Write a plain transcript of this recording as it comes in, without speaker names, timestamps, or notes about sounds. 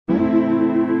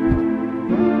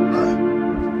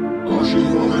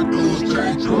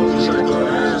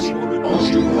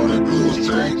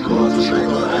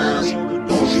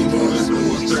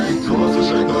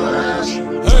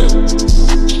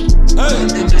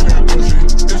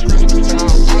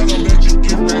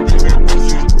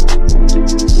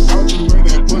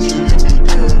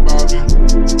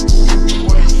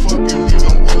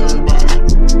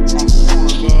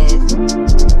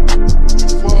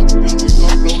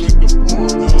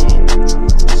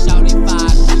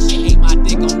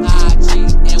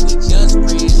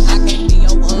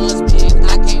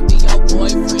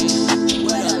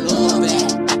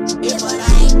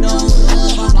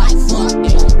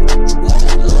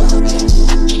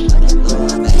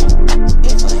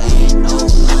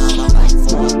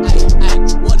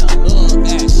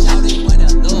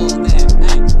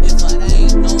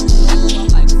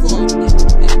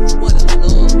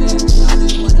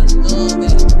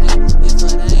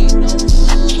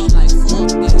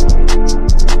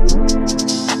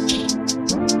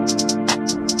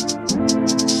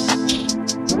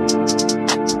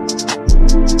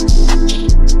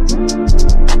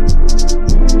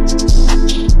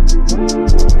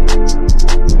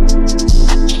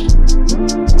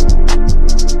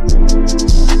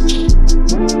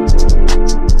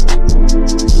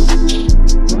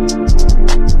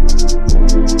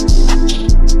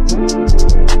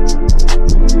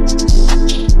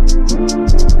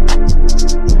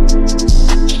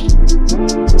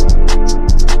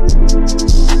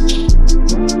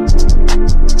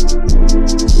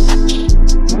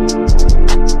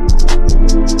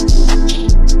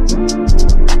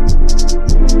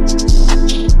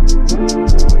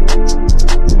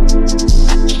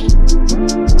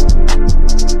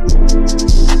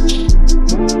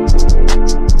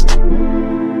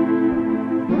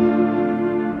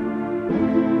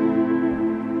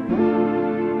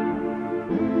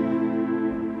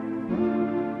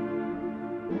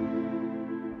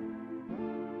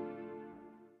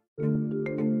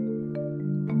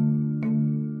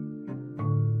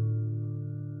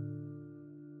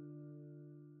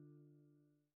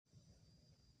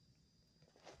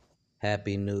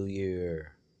Happy New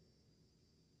Year,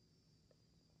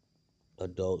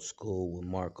 Adult School with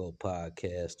Marco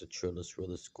podcast, the trillest,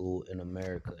 realest school in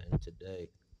America. And today,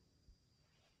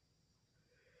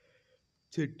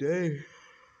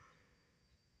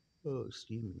 oh,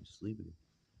 excuse me, sleepy.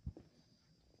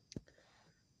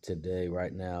 Today,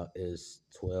 right now, is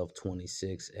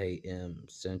 12:26 a.m.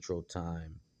 Central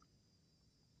Time,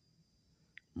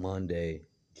 Monday,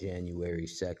 January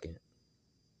 2nd,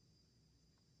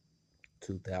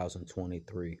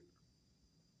 2023.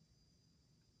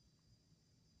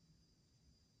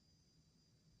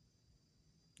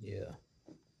 Yeah.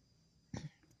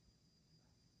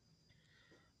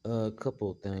 A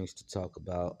couple of things to talk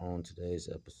about on today's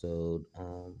episode.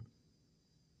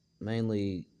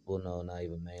 Mainly, well, no, not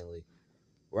even mainly.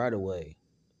 Right away,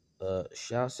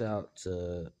 shouts out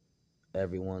to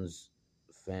everyone's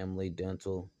family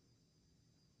dental.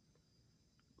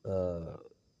 Uh,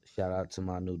 Shout out to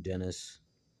my new dentist.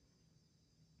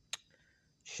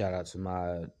 Shout out to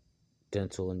my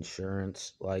dental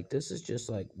insurance. Like, this is just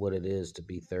like what it is to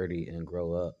be 30 and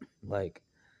grow up. Like,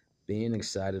 being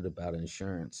excited about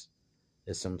insurance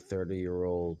is some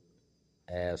 30-year-old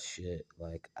ass shit.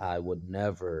 Like, I would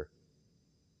never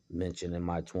mention in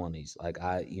my 20s. Like,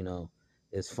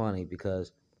 it's funny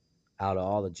because out of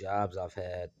all the jobs I've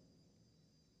had,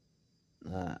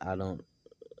 I don't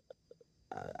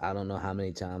I don't know how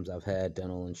many times I've had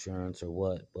dental insurance or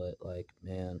what, but like,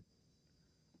 man,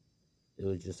 it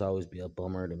would just always be a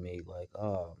bummer to me. Like,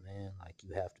 oh man, like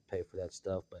you have to pay for that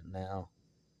stuff. But now,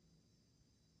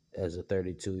 as a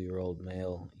 32-year-old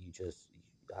male,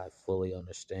 I fully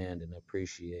understand and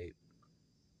appreciate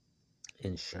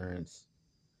insurance.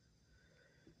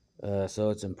 So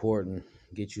it's important.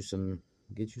 Get you some,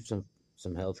 get you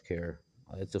some health care.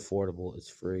 It's affordable. It's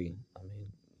free. I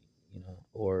mean,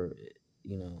 or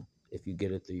if you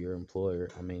get it through your employer,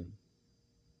 I mean,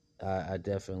 I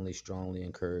definitely strongly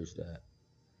encourage that.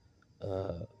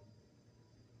 Uh,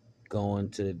 Going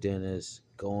to the dentist,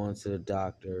 going to the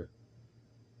doctor,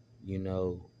 you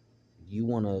know, you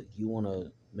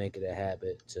wanna make it a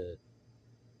habit to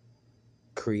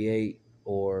create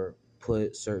or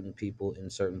put certain people in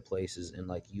certain places, and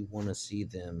like you want to see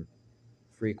them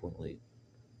frequently,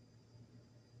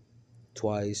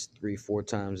 twice, three, four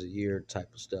times a year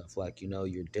type of stuff. Like,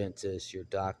 your dentist, your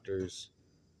doctors,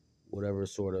 whatever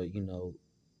sort of,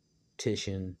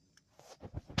 titian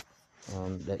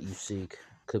that you seek.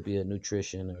 Could be a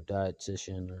nutrition or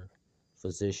dietitian or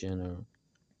physician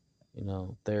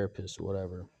or therapist,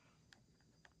 whatever.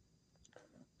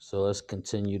 So let's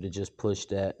continue to just push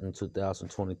that in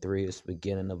 2023. It's the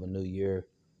beginning of a new year.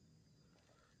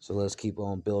 So let's keep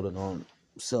on building on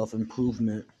self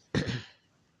improvement,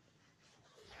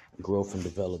 growth, and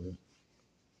development.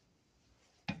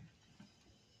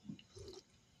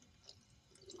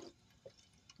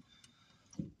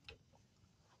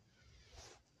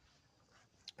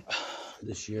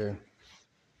 This year,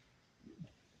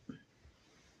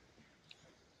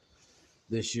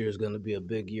 this year is going to be a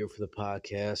big year for the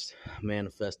podcast.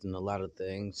 Manifesting a lot of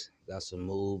things. Got some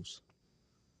moves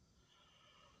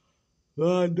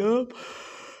lined up.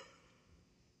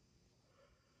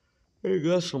 I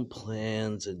got some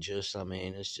plans, and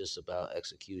it's just about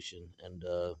execution and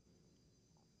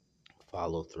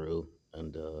follow through.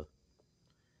 And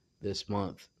this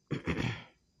month,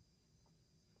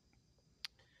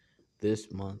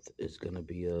 this month is going to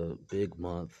be a big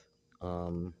month.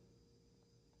 Um,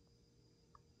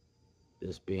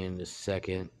 this being the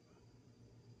second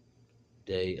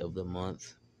day of the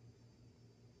month,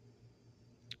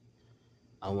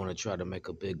 I want to try to make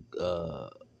a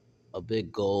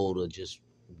big goal to just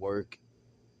work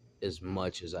as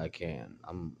much as I can.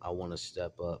 I want to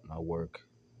step up my work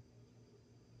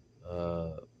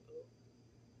uh,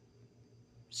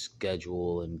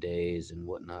 schedule and days and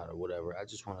whatnot or whatever. I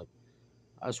just want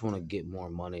to get more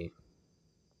money.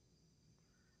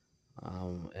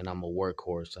 And I'm a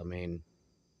workhorse. I mean,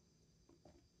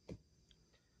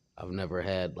 I've never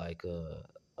had like a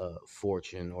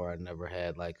fortune, or I never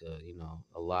had like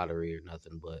a lottery or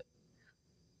nothing, but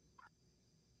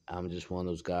I'm just one of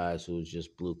those guys who's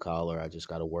just blue collar. I just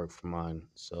got to work for mine.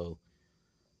 So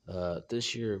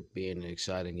this year being an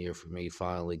exciting year for me,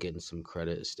 finally getting some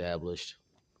credit established.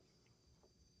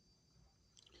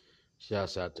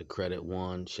 Shouts out to Credit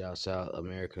One. Shouts out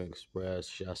American Express.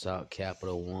 Shouts out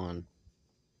Capital One.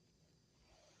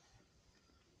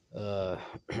 Uh,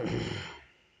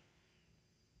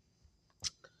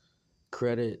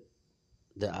 Credit,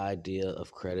 the idea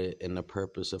of credit and the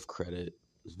purpose of credit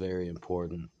is very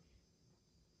important.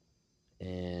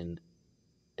 And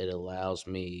it allows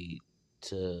me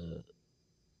to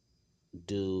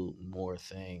do more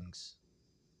things,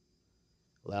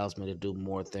 allows me to do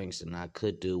more things than I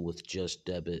could do with just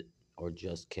debit or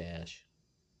just cash.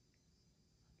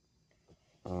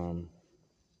 Um,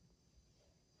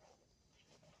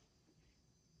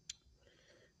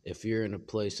 if you're in a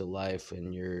place of life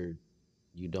and you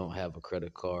don't have a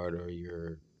credit card or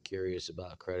you're curious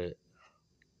about credit,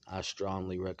 I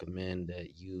strongly recommend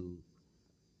that you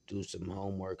do some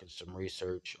homework and some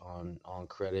research on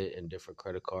credit and different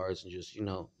credit cards and just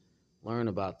learn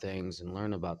about things and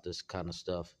learn about this kind of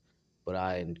stuff. But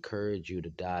I encourage you to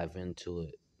dive into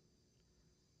it.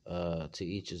 To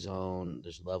each his own.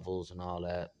 There's levels and all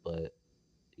that, but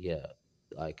yeah,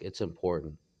 like it's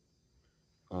important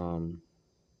um,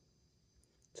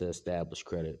 to establish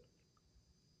credit.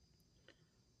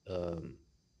 Um,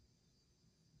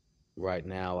 right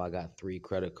now, I got three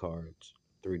credit cards,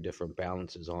 three different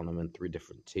balances on them, and three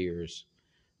different tiers,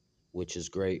 which is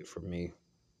great for me.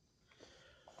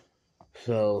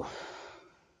 So,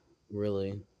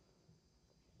 really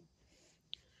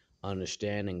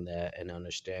understanding that and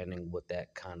understanding what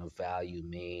that kind of value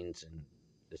means and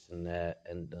this and that,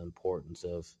 and the importance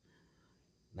of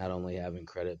not only having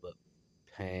credit but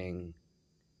paying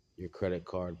your credit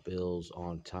card bills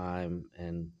on time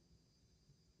and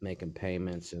making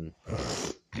payments, and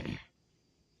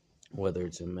whether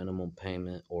it's a minimum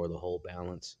payment or the whole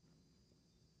balance.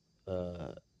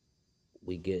 Uh,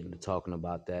 we get into talking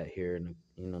about that here in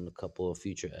in a couple of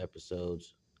future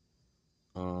episodes.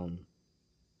 Um,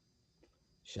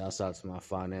 Shouts out to my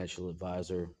financial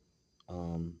advisor.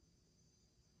 Um,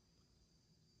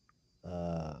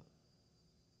 uh,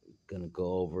 gonna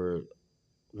go over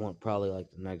one probably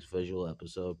like the next visual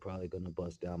episode. Probably gonna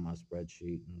bust down my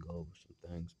spreadsheet and go over some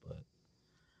things. But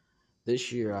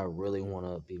this year, I really want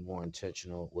to be more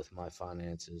intentional with my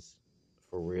finances,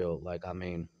 for real. Like, I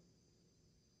mean,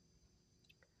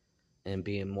 and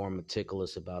being more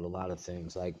meticulous about a lot of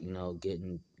things, like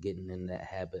getting in that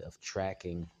habit of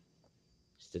tracking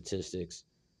statistics.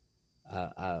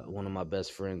 One of my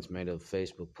best friends made a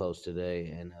Facebook post today,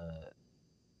 and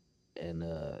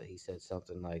he said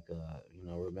something like,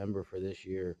 remember for this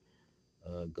year,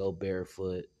 go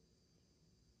barefoot,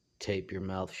 tape your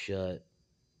mouth shut,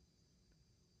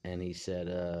 and he said,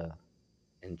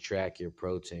 and track your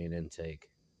protein intake.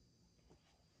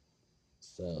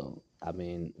 So I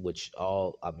mean,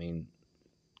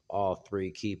 all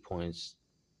three key points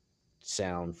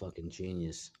sound fucking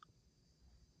genius.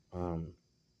 Um,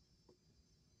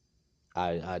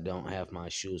 I don't have my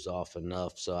shoes off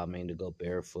enough, so I mean to go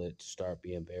barefoot, to start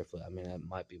being barefoot. I mean that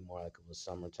might be more like of a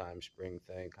summertime, spring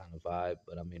thing kind of vibe,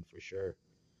 but I mean for sure,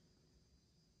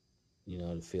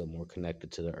 to feel more connected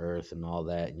to the earth and all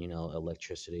that,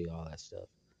 electricity, all that stuff.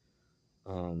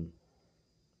 Um,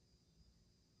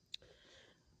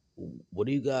 what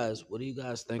do you guys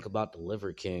think about the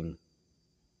Liver King?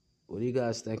 What do you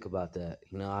guys think about that?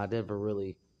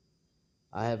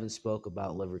 I haven't spoke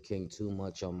about Liver King too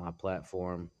much on my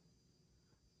platform,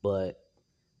 but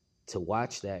to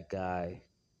watch that guy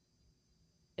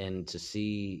and to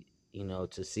see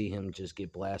him just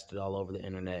get blasted all over the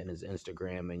internet and his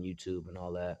Instagram and YouTube and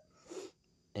all that,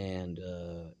 and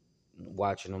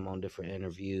watching him on different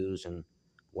interviews and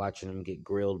watching him get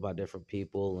grilled by different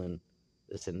people and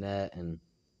this and that, and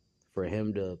for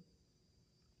him to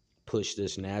push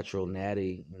this natural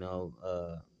natty,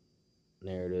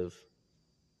 narrative,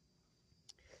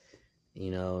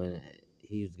 and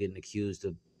he was getting accused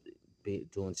of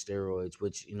doing steroids,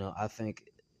 which I think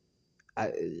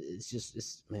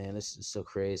it's man, it's just so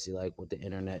crazy, like what the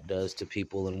internet does to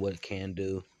people and what it can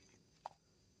do.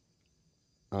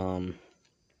 Um,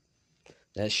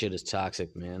 that shit is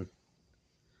toxic, man.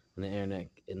 And the internet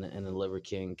and the Liver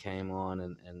King came on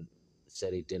and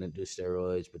said he didn't do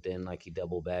steroids, but then like he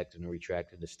double backed and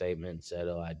retracted the statement and said,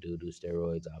 "Oh, I do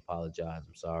steroids. I apologize.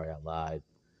 I'm sorry. I lied."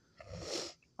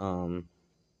 Um,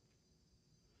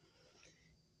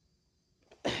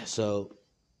 so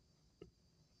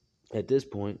at this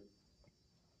point,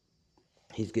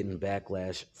 he's getting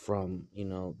backlash from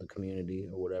the community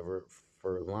or whatever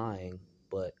for lying.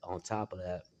 But on top of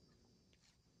that,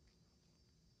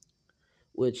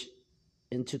 which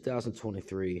in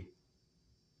 2023,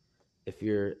 if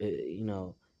you're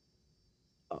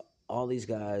uh, all these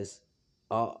guys,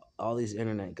 all these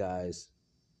internet guys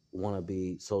want to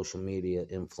be social media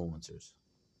influencers,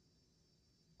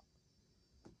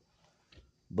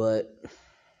 but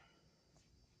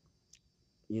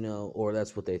or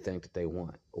that's what they think that they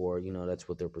want, or that's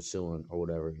what they're pursuing or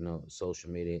whatever,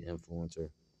 social media influencer,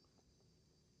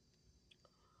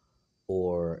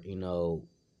 or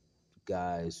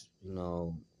guys,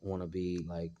 want to be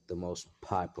like the most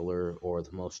popular or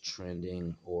the most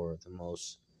trending or the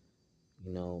most,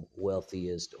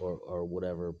 wealthiest or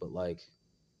whatever. But like,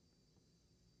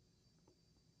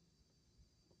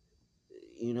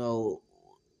 you know,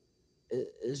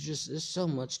 it's just, there's so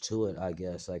much to it, I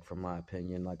guess, like from my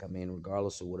opinion. Like, I mean,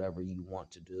 regardless of whatever you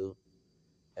want to do,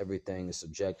 everything is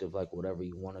subjective. Like, whatever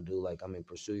you want to do, like, I mean,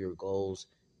 pursue your goals,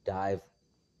 dive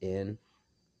in,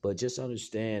 but just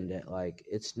understand that, like,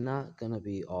 it's not gonna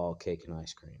be all cake and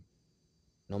ice cream,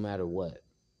 no matter what.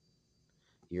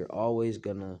 You're always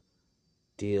gonna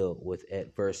deal with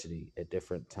adversity at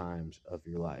different times of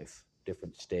your life,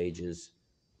 different stages,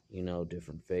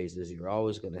 different phases. You're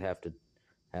always gonna have to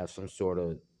have some sort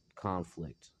of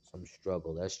conflict, some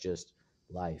struggle. That's just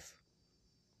life.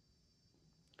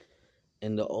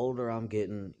 And the older I'm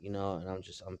getting, and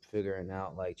I'm figuring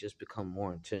out, like, just become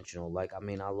more intentional. Like, I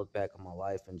mean, I look back on my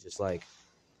life and just like,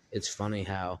 it's funny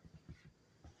how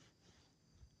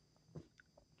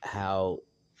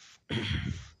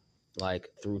like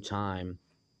through time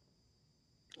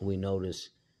we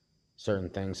notice certain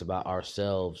things about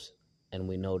ourselves, and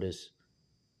we notice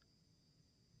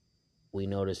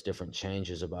different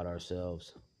changes about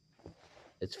ourselves.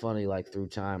 It's funny, like through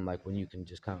time, like when you can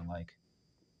just kind of like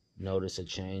notice a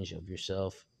change of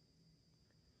yourself.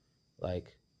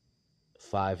 Like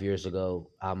 5 years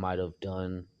ago, I might have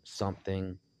done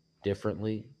something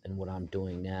differently than what I'm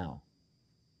doing now,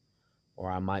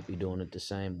 or I might be doing it the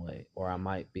same way, or I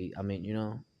might be, I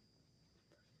mean,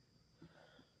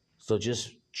 so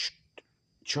just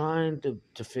trying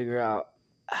to figure out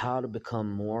how to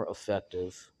become more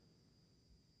effective,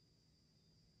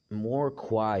 more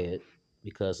quiet,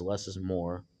 because less is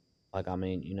more. Like, I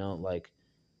mean,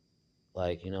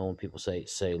 when people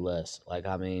say less, like,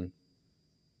 I mean,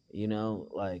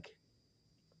 like,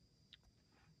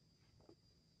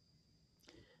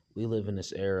 we live in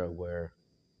this era where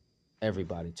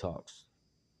everybody talks.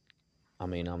 I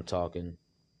mean, I'm talking.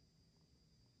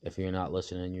 If you're not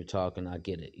listening, you're talking. I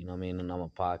get it. You know what I mean? And I'm a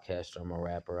podcaster. I'm a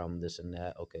rapper. I'm this and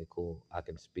that. Okay, cool. I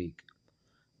can speak.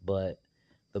 But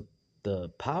the the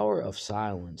power of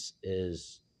silence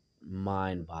is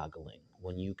mind-boggling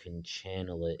when you can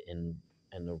channel it in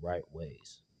the right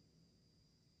ways.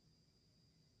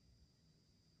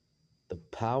 The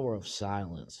power of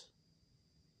silence.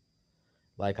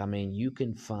 Like, I mean, you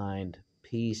can find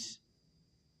peace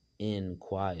in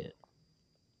quiet.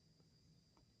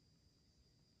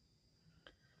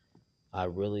 I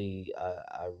really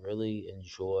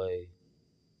enjoy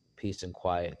peace and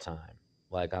quiet time.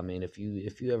 Like, I mean, if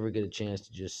you ever get a chance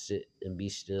to just sit and be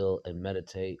still and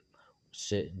meditate,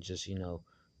 sit and just,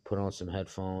 put on some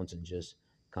headphones and just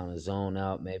kind of zone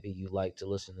out. Maybe you like to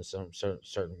listen to some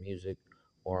certain music,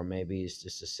 or maybe it's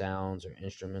just the sounds or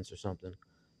instruments or something.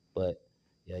 But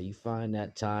yeah, you find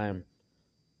that time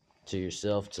to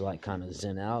yourself to like kind of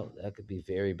zen out, that could be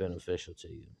very beneficial to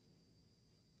you.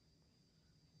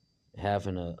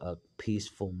 Having a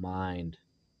peaceful mind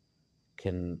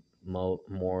can more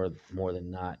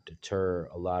than not deter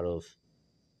a lot of,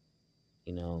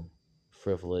 you know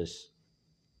frivolous,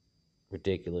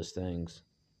 ridiculous things.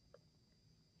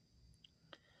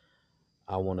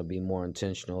 I want to be more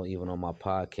intentional, even on my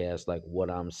podcast, like what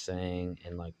I'm saying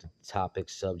and like the topic,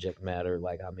 subject matter.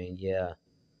 Like, I mean, yeah,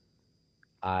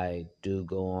 I do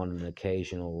go on an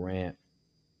occasional rant,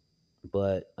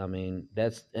 but I mean,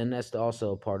 that's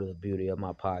also part of the beauty of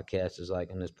my podcast, is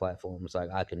like in this platform, it's like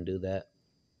I can do that,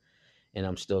 and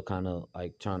I'm still kind of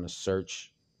like trying to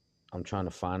search. I'm trying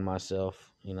to find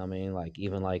myself. You know what I mean? Like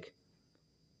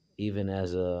even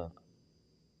as a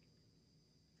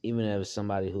even as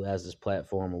somebody who has this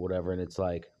platform or whatever, and it's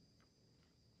like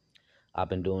I've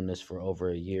been doing this for over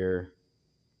a year,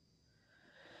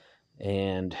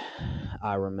 and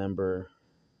I remember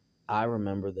I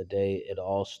remember the day it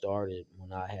all started,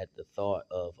 when I had the thought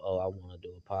of, oh, I want to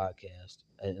do a podcast.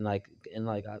 And I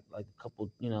like a couple,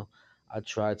 I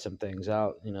tried some things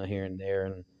out, here and there,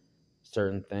 and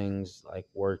certain things like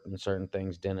worked and certain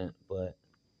things didn't. But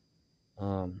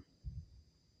um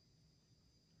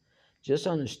just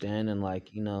understanding, like,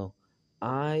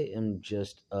 I am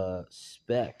just a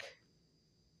speck.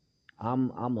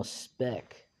 I'm a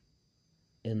speck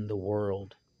in the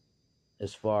world,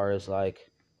 as far as like,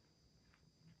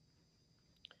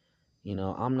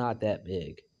 I'm not that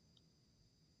big.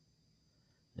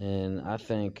 And I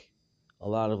think a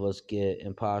lot of us get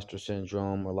imposter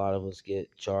syndrome, or a lot of us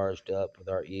get charged up with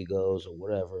our egos or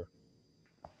whatever.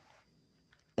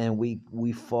 And we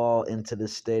fall into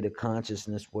this state of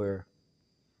consciousness where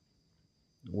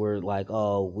we're like,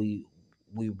 oh, we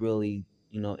really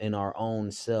in our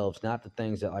own selves, not the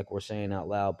things that like we're saying out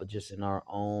loud, but just in our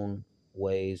own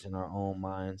ways, in our own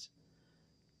minds,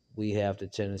 we have the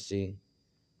tendency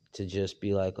to just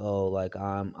be like, oh, like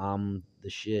I'm the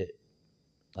shit.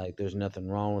 Like there's nothing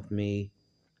wrong with me.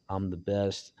 I'm the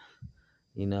best.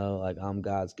 Like I'm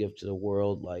God's gift to the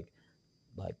world. Like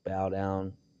bow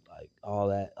down, like all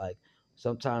that. Like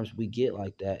sometimes we get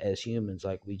like that as humans.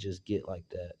 Like we just get like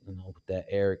that, with that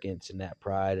arrogance and that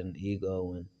pride and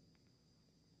ego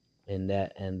and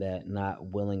that not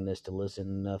willingness to listen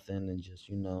to nothing, and just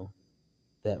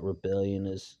that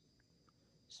rebellious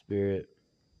spirit.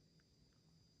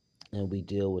 And we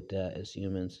deal with that as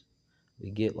humans.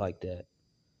 We get like that.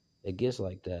 It gets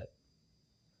like that.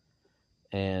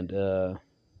 And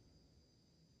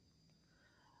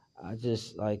I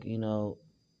just like, I'm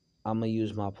gonna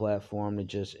use my platform to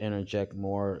just interject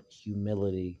more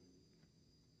humility.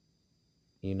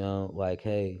 Like,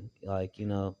 hey, like,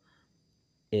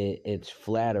 it's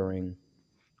flattering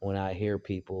when I hear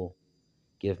people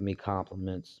give me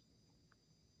compliments,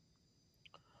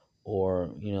 or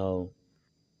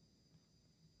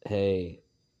hey,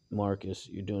 Marcus,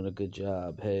 you're doing a good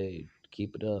job. Hey,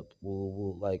 keep it up.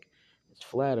 Like, it's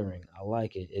flattering. I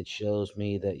like it. It shows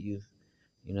me that you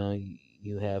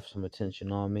have some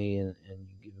attention on me, and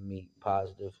you giving me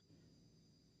positive,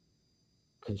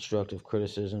 constructive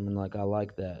criticism, and like I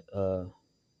like that.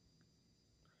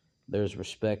 There's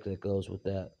respect that goes with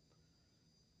that.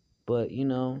 But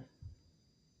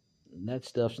that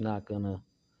stuff's not gonna,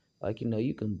 like,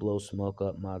 you can blow smoke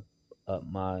up my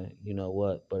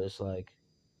what, but it's like,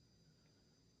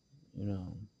 you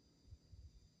know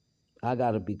I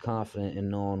got to be confident in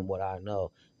knowing what I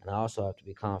know, and I also have to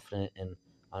be confident in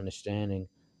understanding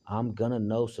I'm gonna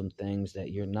know some things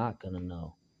that you're not gonna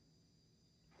know.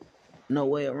 No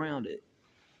way around it.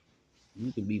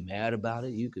 You could be mad about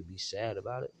it, you could be sad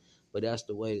about it, but that's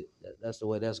the way. That's the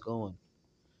way that's going.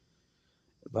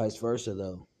 Vice versa,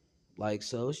 though. Like,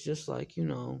 so it's just like,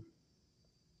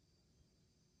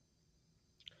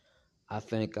 I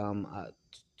think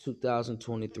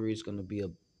 2023 is going to be a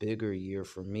bigger year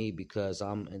for me because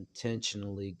I'm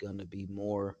intentionally going to be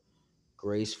more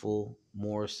graceful,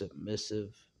 more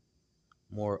submissive,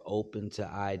 more open to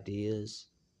ideas.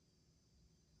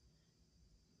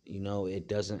 It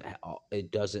doesn't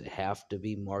have to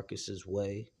be Marcus's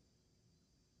way.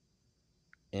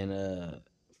 And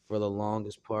for the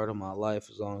longest part of my life,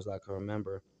 as long as I can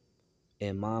remember,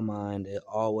 in my mind, it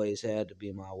always had to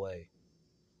be my way,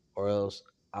 or else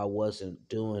I wasn't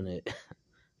doing it.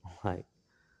 Like,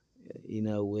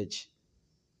 which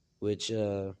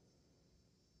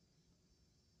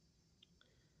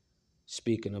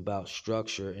speaking about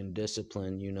structure and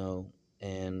discipline,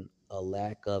 and a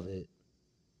lack of it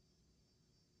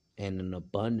and an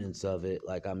abundance of it,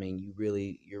 like, I mean,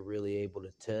 you're really able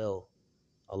to tell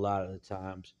a lot of the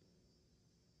times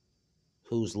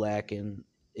who's lacking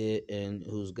it and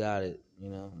who's got it,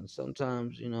 and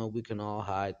sometimes, we can all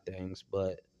hide things,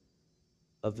 but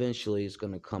eventually it's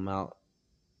going to come out.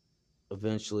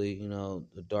 Eventually,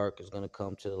 the dark is going to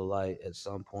come to the light at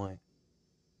some point.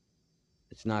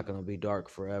 It's not going to be dark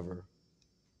forever.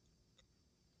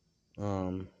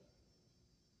 um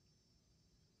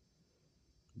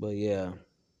but yeah,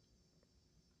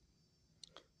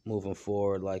 moving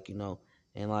forward, like,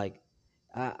 and like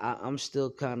I'm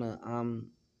still kind of,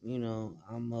 you know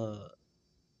i'm uh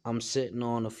I'm sitting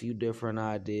on a few different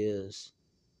ideas.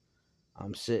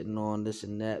 I'm sitting on this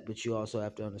and that, but you also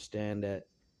have to understand that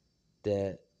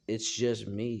it's just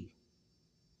me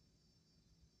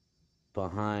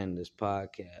behind this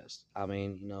podcast. I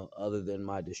mean, other than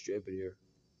my distributor,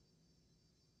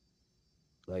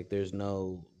 like, there's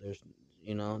no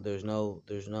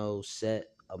set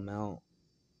amount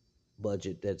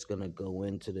budget that's gonna go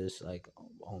into this, like,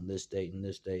 on this date and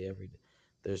this day every day.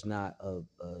 There's not a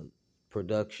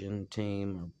production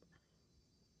team,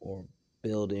 or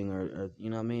building, or you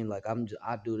know what I mean. Like,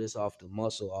 I do this off the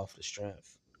muscle, off the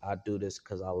strength. I do this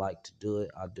because I like to do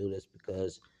it. I do this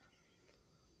because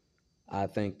I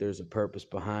think there's a purpose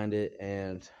behind it,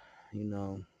 and you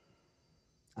know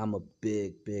I'm a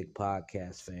big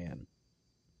podcast fan.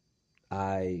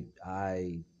 I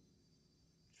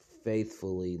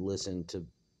faithfully listen to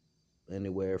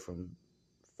anywhere from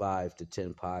 5 to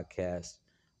 10 podcasts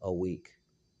a week,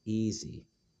 easy.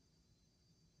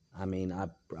 I mean, I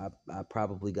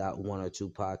probably got one or two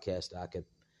podcasts that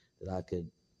I could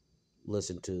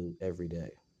listen to every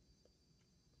day.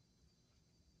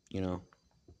 You know,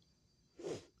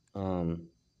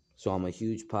 so I'm a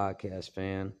huge podcast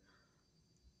fan.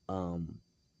 Um,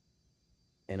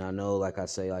 And I know, like I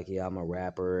say, like, yeah, I'm a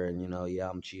rapper, and yeah,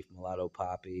 I'm Chief Mulatto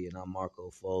Poppy, and I'm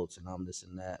Marco Fultz, and I'm this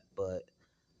and that. But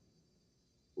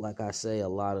like I say, a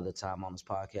lot of the time on this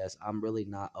podcast, I'm really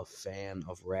not a fan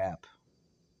of rap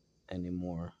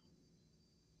anymore.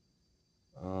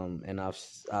 And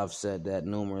I've said that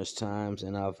numerous times,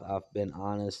 and I've been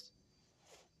honest,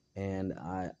 and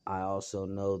I also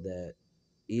know that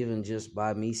even just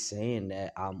by me saying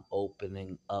that, I'm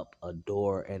opening up a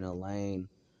door and a lane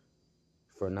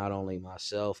for not only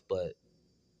myself, but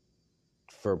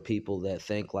for people that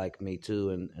think like me too,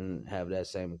 and have that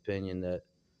same opinion,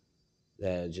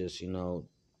 that just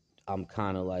I'm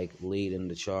kind of like leading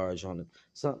the charge on it.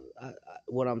 So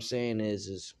what I'm saying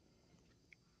is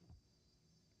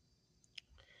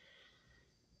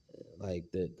like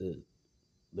the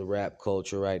rap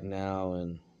culture right now,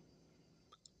 and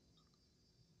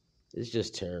it's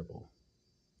just terrible.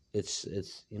 It's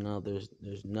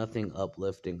there's nothing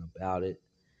uplifting about it,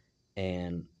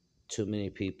 and too many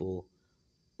people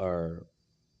are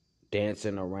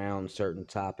dancing around certain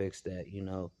topics that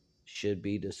should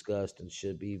be discussed and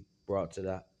should be brought to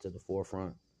the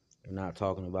forefront. They're not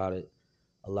talking about it.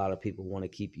 A lot of people want to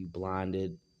keep you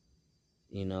blinded.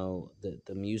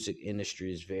 The music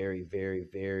industry is very, very,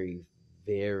 very,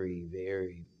 very,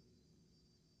 very,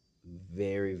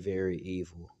 very, very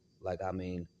evil. Like, I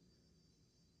mean,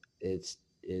 it's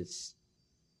it's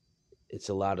it's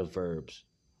a lot of verbs.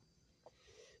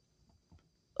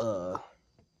 Uh,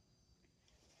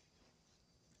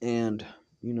 and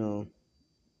you know,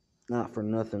 not for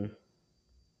nothing.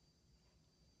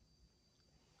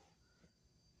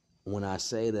 When I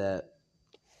say that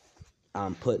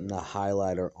I'm putting a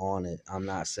highlighter on it, I'm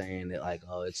not saying that like,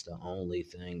 oh, it's the only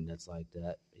thing that's like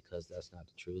that, because that's not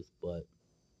the truth. But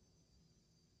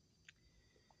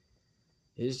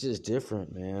it's just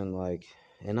different, man. Like,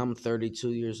 and I'm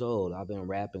 32 years old. I've been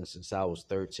rapping since I was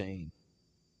 13.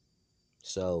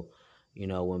 So,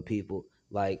 when people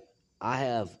like, I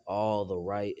have all the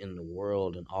right in the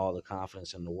world and all the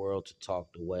confidence in the world to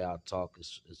talk the way I talk,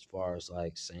 as far as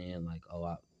like saying like,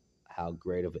 oh, how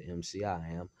great of an MC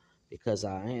I am, because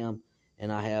I am,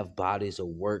 and I have bodies of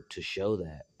work to show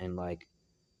that. And like,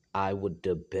 I would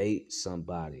debate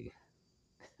somebody,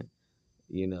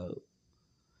 you know,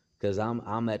 because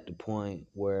I'm at the point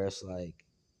where it's like,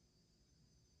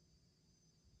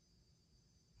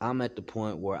 I'm at the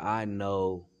point where I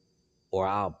know, or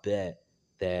I'll bet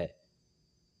that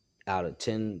out of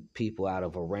 10 people, out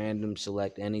of a random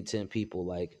select any 10 people,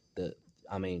 like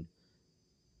I mean,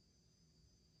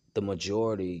 the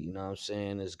majority, what I'm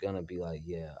saying, is going to be like,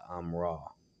 yeah, I'm raw.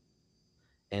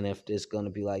 And if it's going to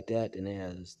be like that, then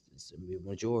it's going to be a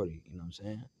majority, you know what I'm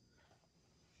saying?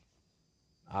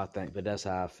 I think, but that's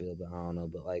how I feel, but I don't know.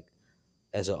 But like,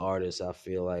 as an artist, I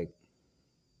feel like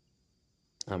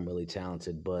I'm really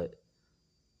talented, but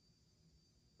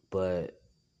the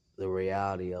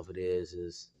reality of it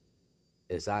is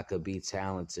I could be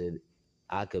talented,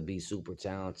 I could be super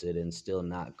talented and still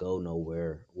not go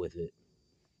nowhere with it.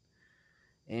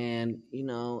 And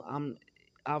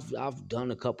I've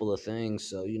done a couple of things,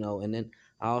 so and then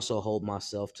I also hold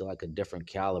myself to like a different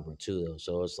caliber too, though.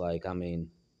 So it's like, I mean,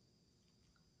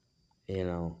 you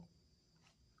know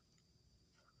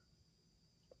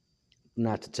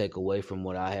not to take away from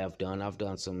what I have done, I've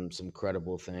done some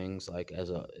credible things, like, as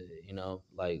a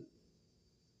like,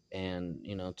 and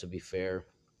to be fair,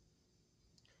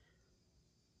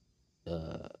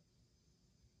 uh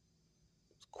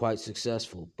quite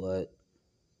successful. But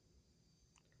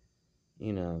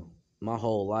you know my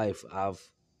whole life I've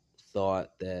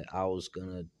thought that I was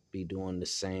gonna be doing the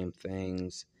same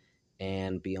things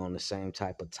and be on the same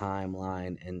type of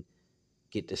timeline and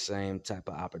get the same type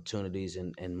of opportunities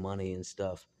and money and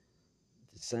stuff.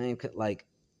 The same, like,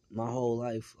 my whole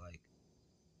life, like,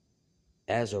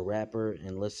 as a rapper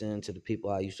and listening to the people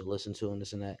I used to listen to and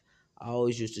this and that, I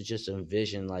always used to just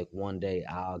envision like one day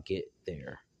I'll get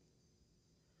there.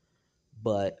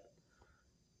 But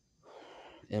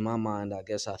in my mind, I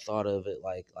guess I thought of it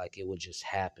like it would just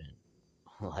happen,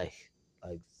 like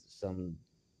some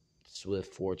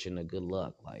swift fortune or good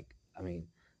luck. Like, I mean,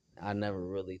 I never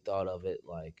really thought of it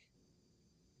like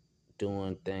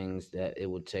doing things that it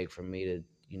would take for me to,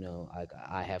 like,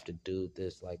 I have to do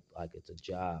this like it's a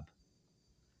job.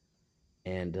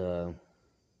 And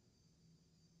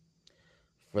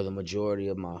for the majority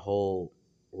of my whole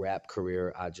rap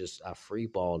career, I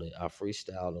freeballed it. I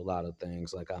freestyled a lot of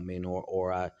things. Like, I mean,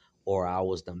 or I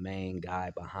was the main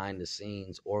guy behind the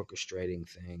scenes orchestrating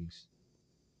things.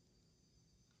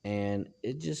 And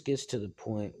it just gets to the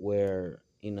point where,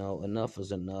 enough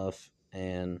is enough,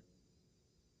 and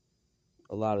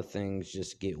a lot of things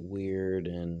just get weird.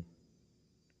 And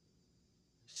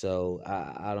So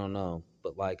I don't know,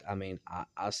 but like I mean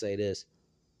I say this,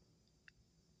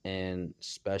 and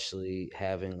especially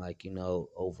having like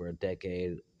over a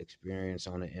decade experience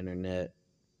on the internet,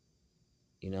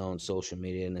 on social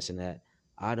media and this and that.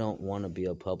 I don't want to be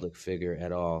a public figure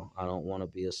at all. I don't want to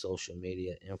be a social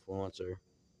media influencer.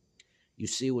 You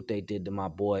see what they did to my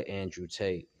boy Andrew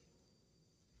Tate.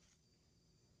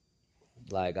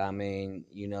 Like, I mean,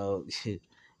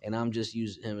 and I'm just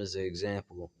using him as an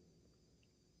example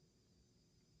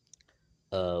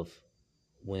of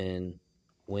when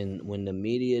when the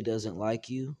media doesn't like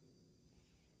you,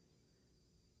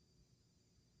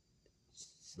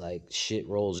 it's like shit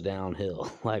rolls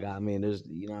downhill. Like, I mean, there's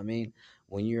what I mean?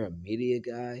 When you're a media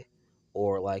guy,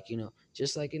 or like,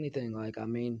 just like anything, like I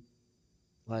mean,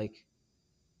 like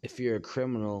if you're a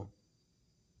criminal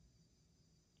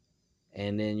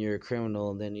and then you're a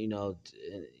criminal, and then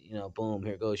boom,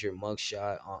 here goes your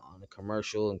mugshot on the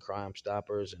commercial and Crime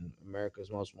Stoppers and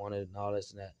America's Most Wanted and all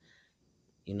this and that.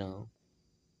 You know,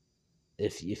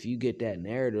 if you get that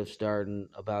narrative starting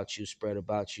about you, spread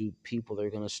about you, people are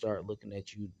gonna start looking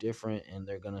at you different, and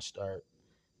they're gonna start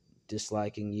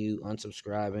disliking you,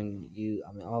 unsubscribing you.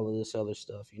 I mean, all of this other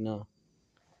stuff.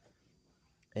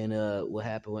 And what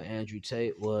happened with Andrew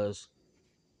Tate was,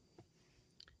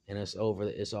 and it's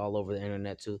all over the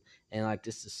internet too. And like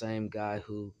this, the same guy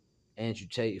who Andrew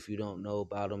Tate. If you don't know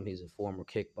about him, he's a former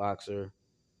kickboxer.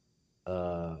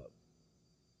 Uh,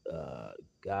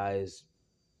 guys,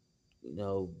 you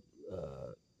know,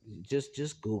 uh,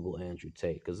 just Google Andrew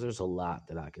Tate because there's a lot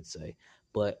that I could say.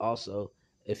 But also,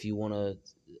 if you want to,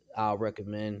 I'll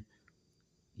recommend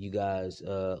you guys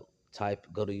go to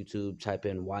YouTube, type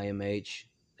in YMH.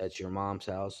 That's your mom's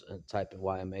house. And type in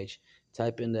YMH.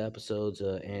 Type in the episodes.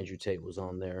 Andrew Tate was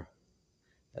on there.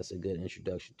 That's a good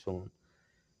introduction to him.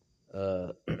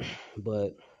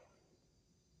 But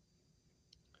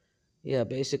yeah,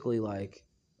 basically, like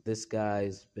this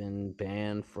guy's been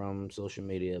banned from social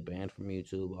media, banned from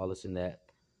YouTube, all this and that,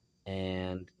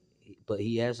 and but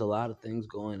he has a lot of things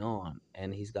going on,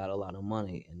 and he's got a lot of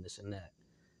money and this and that,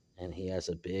 and he has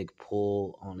a big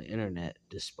pull on the internet,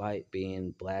 despite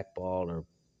being blackballed or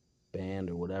banned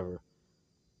or whatever.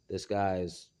 This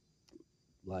guy's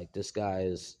this guy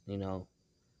is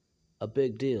a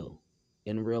big deal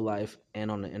in real life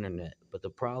and on the internet. But the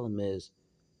problem is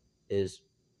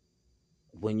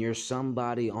when you're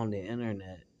somebody on the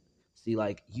internet, see,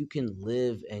 like you can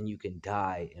live and you can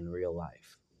die in real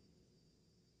life.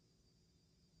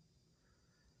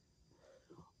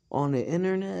 On the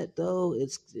internet, though,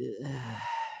 it's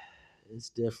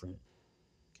different,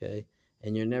 okay?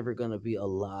 And you're never gonna be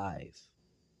alive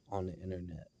on the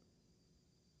internet,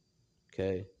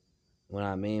 okay? What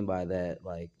I mean by that,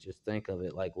 like, just think of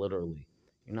it like literally.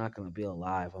 You're not gonna be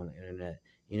alive on the internet.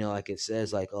 Like it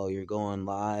says, like, oh, you're going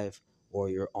live or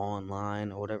you're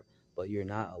online or whatever, but you're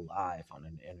not alive on the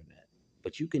internet.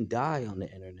 But you can die on the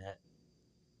internet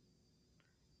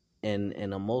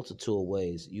in a multitude of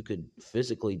ways. You could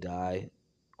physically die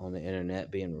on the internet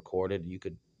being recorded. You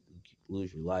could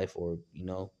lose your life, or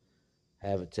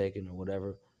have it taken or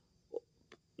whatever.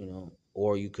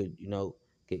 Or you could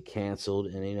get canceled,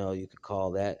 and you could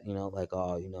call that like,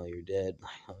 oh, you're dead,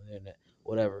 like on the internet,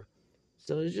 whatever.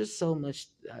 So there's just so much,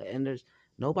 and there's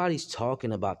nobody's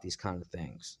talking about these kind of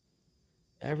things.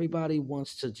 Everybody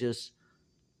wants to just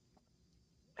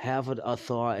have a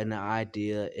thought and an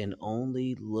idea and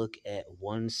only look at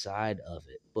one side of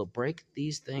it. But break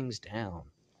these things down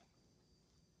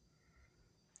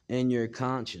in your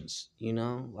conscience,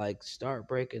 like start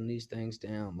breaking these things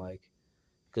down, like,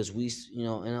 because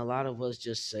and a lot of us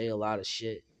just say a lot of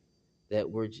shit that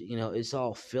it's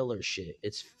all filler shit.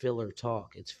 It's filler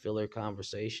talk. It's filler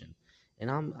conversation.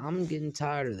 And I'm getting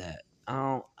tired of that.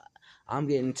 I'm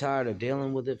getting tired of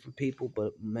dealing with it for people,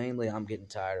 but mainly I'm getting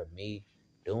tired of me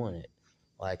doing it.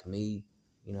 Like me,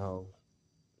 you know,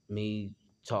 me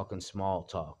talking small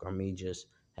talk, or me just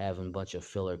having a bunch of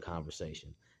filler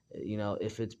conversation.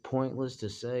 If it's pointless to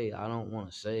say, I don't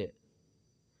want to say it.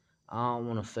 I don't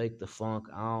want to fake the funk.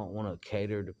 I don't want to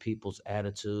cater to people's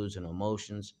attitudes and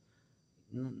emotions.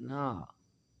 Nah,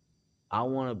 I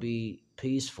want to be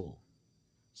peaceful.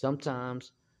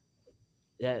 Sometimes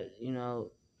that,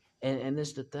 and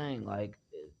it's the thing, like,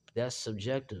 that's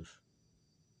subjective.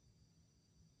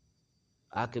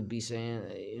 I could be saying,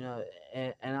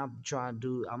 and I'm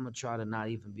gonna try to not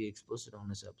even be explicit on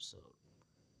this episode.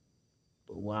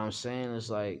 But what I'm saying is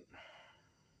like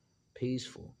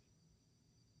peaceful.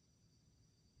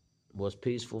 What's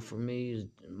peaceful for me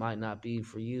might not be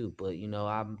for you, but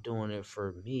I'm doing it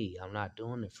for me. I'm not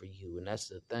doing it for you, and that's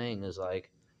the thing. Is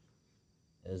like,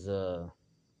 is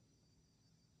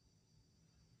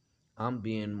I'm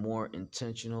being more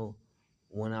intentional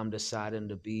when I'm deciding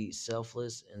to be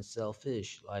selfless and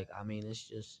selfish. Like, I mean, it's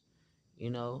just, you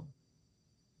know,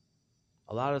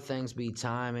 a lot of things be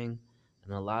timing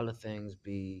and a lot of things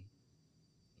be,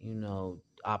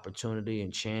 opportunity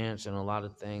and chance, and a lot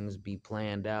of things be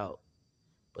planned out.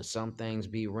 But some things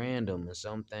be random and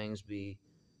some things be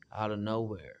out of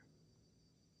nowhere.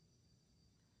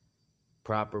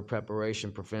 Proper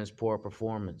preparation prevents poor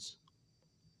performance.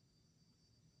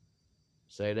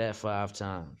 Say that 5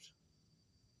 times.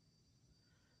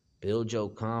 Build your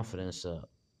confidence up.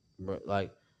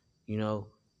 Like, you know,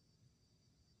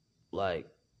 like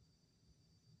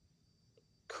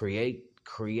create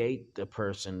the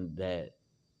person that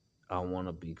I want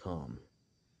to become.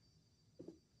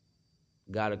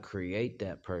 Got to create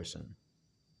that person.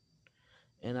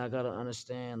 And I got to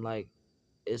understand like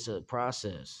it's a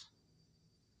process.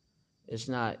 It's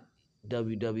not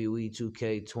WWE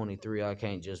 2K23. I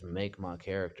can't just make my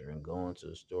character and go into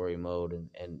the story mode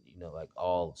and like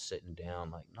all sitting down.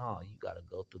 Like, no, you got to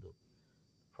go through the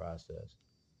process.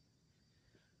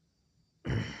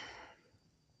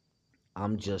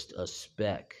 I'm just a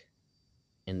speck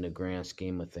in the grand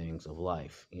scheme of things of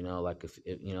life. Like if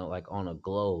like on a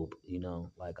globe,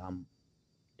 like I'm,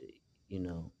 you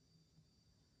know,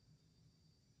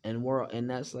 and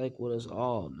that's like with us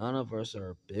all. None of us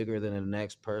are bigger than the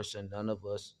next person. None of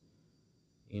us,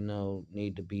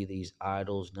 need to be these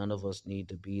idols. None of us need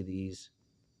to be these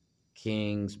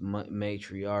kings,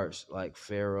 matriarchs, like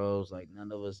pharaohs. Like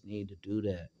none of us need to do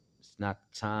that. It's not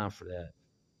the time for that.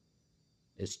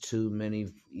 It's too many.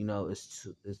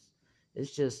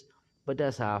 It's just. But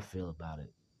that's how I feel about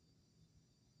it.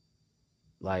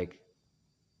 Like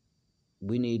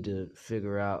we need to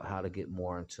figure out how to get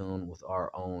more in tune with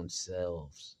our own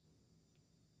selves,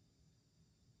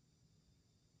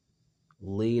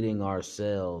 leading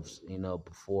ourselves,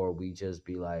 before we just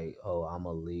be like, oh, I'm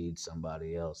gonna lead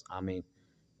somebody else. I mean,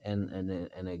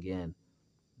 and again,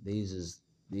 these is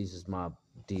my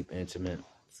deep, intimate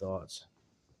thoughts,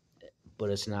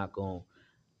 but it's not going.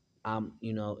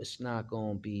 It's not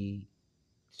going to be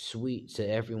sweet to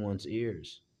everyone's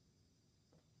ears,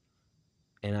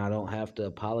 and I don't have to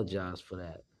apologize for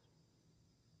that.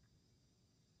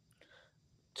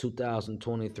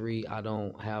 2023, I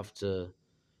don't have to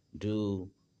do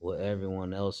what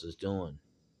everyone else is doing.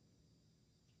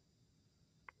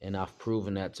 And I've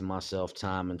proven that to myself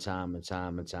time and time and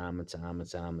time and time and time and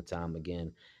time and time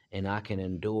again. And I can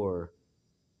endure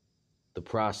the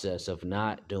process of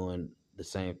not doing the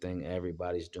same thing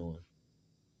everybody's doing.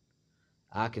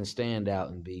 I can stand out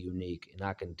and be unique and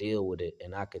I can deal with it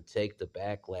and I can take the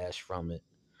backlash from it.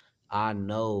 I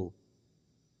know,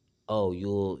 oh,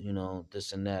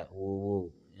 this and that,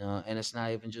 woo woo. And it's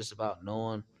not even just about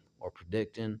knowing or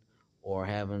predicting or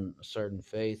having a certain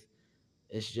faith.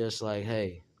 It's just like,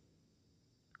 hey,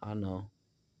 I know,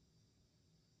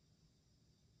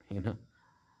 you know.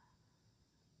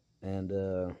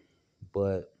 And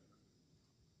but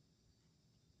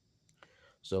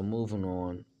so moving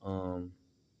on,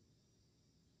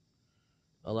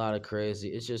 a lot of crazy.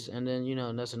 It's just, and then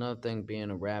and that's another thing being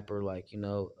a rapper. Like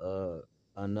another.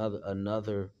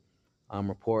 I'm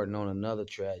reporting on another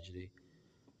tragedy.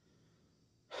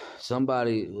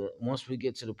 Somebody, once we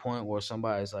get to the point where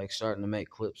somebody's like starting to make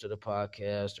clips of the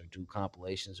podcast or do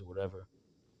compilations or whatever,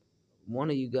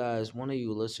 one of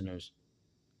you listeners,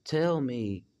 tell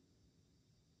me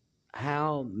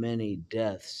how many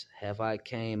deaths have I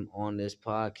came on this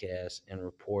podcast and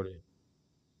reported.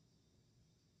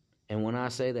 And when I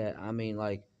say that, I mean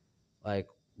like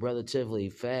relatively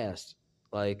fast.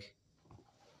 Like,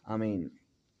 I mean,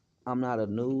 I'm not a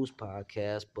news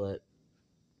podcast, but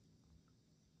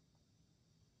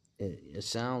it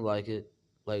sounds like it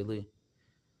lately.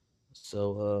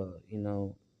 So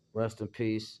rest in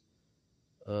peace.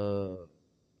 3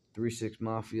 6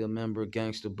 Mafia member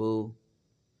Gangsta Boo.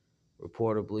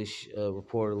 Reportedly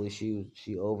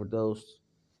she overdosed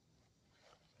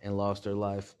and lost her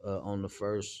life on the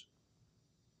first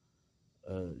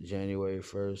January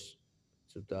 1st,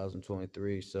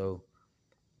 2023. So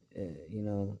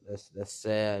that's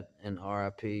sad, and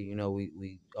RIP.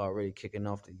 We already kicking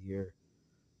off the year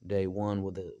day one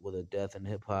with a death in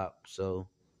hip hop. So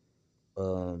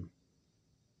um,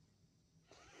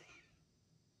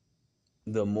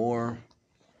 the more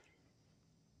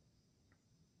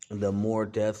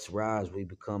deaths rise, we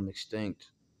become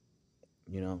extinct.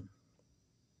 You know,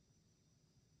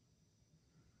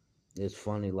 it's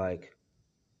funny. Like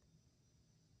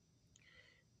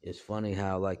it's funny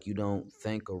how like you don't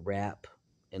think of rap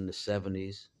in the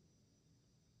 '70s.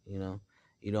 You know,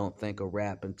 you don't think of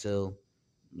rap until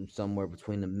somewhere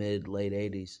between the mid late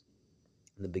 '80s.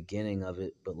 in the beginning of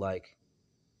it, but like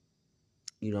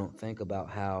you don't think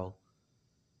about how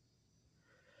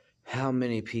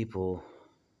many people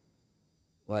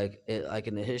like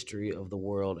in the history of the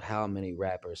world, how many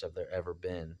rappers have there ever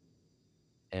been?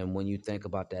 And when you think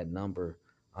about that number,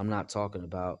 I'm not talking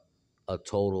about a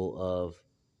total of,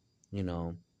 you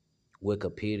know,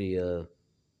 Wikipedia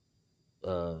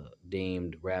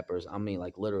deemed rappers. I mean,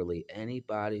 like literally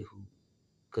anybody who,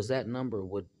 because that number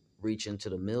would reach into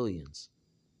the millions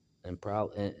and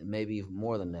probably and maybe even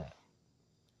more than that.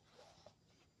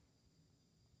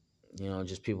 You know,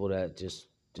 just people that just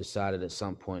decided at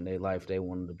some point in their life they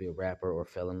wanted to be a rapper or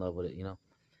fell in love with it. You know,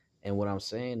 and what I'm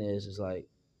saying is like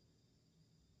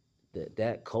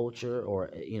that culture,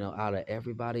 or out of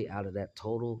everybody, out of that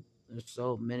total, there's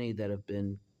so many that have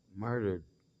been murdered,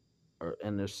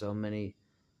 and there's so many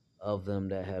of them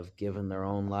that have given their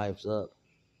own lives up,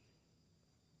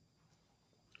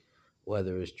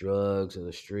 whether it's drugs or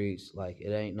the streets. Like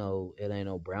it ain't no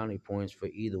brownie points for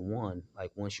either one.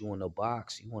 Like once you want a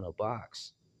box, you want a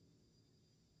box.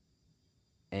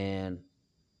 And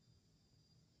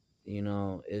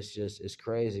it's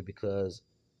crazy because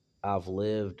I've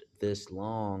lived this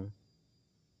long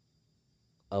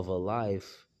of a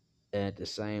life, and at the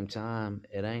same time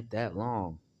it ain't that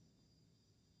long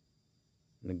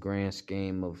in the grand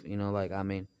scheme of, like, I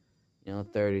mean,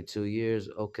 32 years,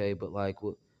 okay, but like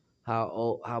how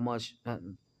old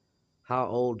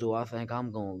do I think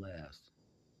I'm gonna last?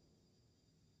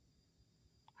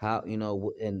 How,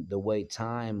 and the way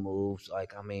time moves,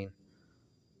 like, I mean,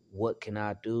 what can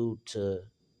I do to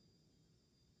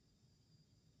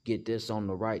get this on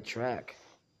the right track?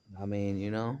 I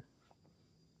mean,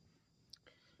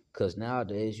 because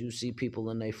nowadays you see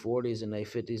people in their 40s and their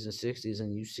 50s and 60s,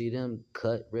 and you see them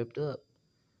cut, ripped up.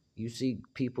 You see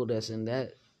people that's in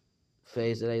that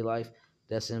phase of their life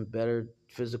that's in better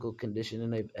physical condition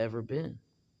than they've ever been,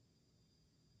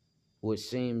 which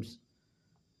seems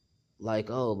like,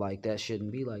 oh, like that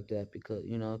shouldn't be like that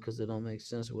because it don't make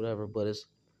sense or whatever. But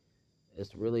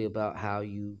it's really about how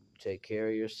you take care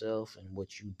of yourself and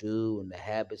what you do and the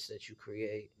habits that you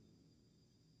create.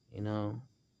 You know,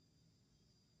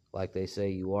 like they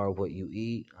say, you are what you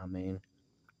eat. I mean,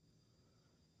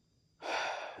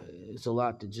 it's a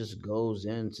lot that just goes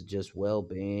into just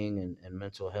well-being and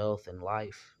mental health and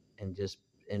life and just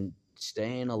and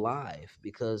staying alive,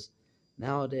 because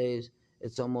nowadays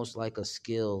it's almost like a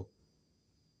skill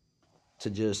to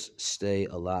just stay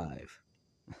alive.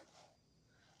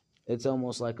 It's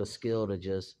almost like a skill to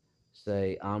just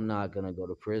say, I'm not going to go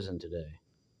to prison today,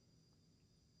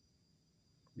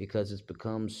 because it's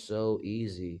become so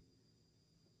easy.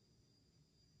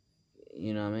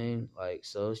 You know what I mean? Like,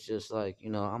 so it's just like,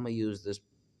 I'm going to use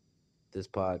this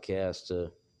podcast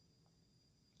to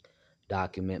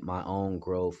document my own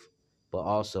growth, but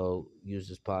also use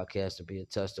this podcast to be a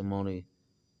testimony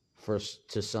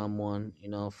to someone,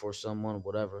 for someone,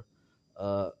 whatever.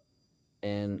 Uh,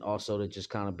 and also to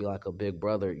just kind of be like a big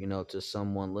brother, to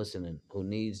someone listening who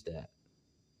needs that.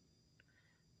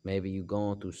 Maybe you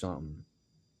going through something.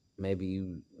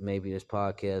 Maybe this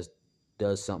podcast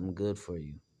does something good for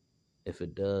you. If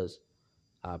it does,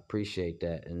 I appreciate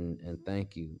that, and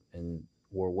thank you, and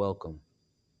we're welcome.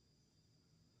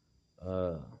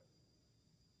 Uh,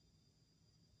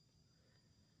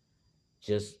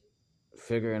 just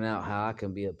figuring out how I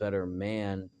can be a better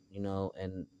man,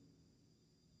 and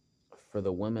for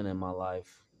the women in my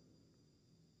life,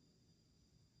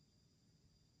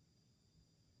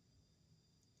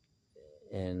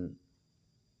 and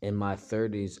in my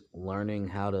 30s, learning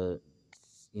how to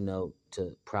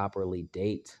properly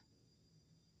date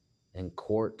and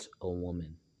court a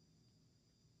woman.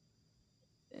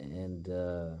 And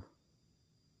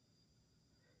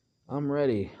I'm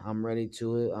ready. I'm ready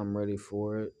to it. I'm ready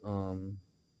for it. I'm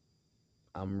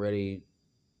ready.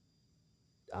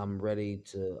 I'm ready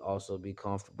to also be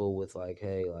comfortable with, like,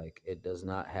 hey, like, it does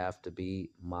not have to be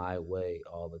my way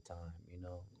all the time.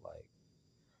 Like,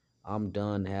 I'm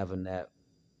done having that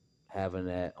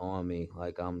on me.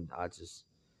 Like, I just,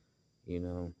 you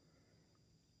know,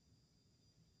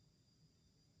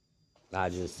 I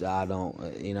don't,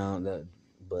 that,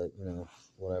 but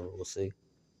whatever. We'll see.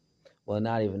 Well,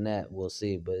 not even that. We'll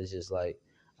see. But it's just like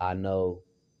I know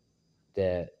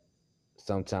that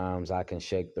sometimes I can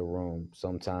shake the room.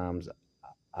 Sometimes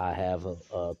I have a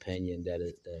opinion that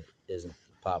isn't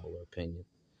a popular opinion,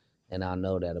 and I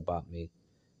know that about me.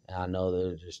 And I know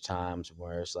there's times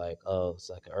where it's like, oh, it's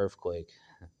like an earthquake,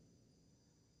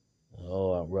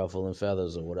 oh, ruffling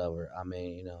feathers or whatever. I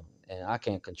mean, and I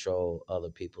can't control other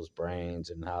people's brains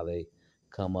and how they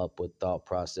come up with thought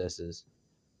processes.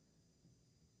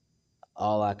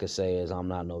 all I could say is I'm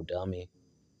not no dummy,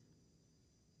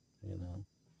 you know.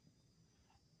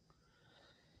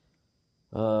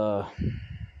 Uh,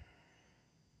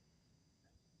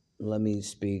 Let me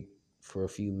speak for a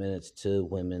few minutes to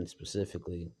women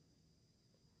specifically.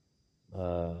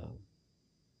 Uh,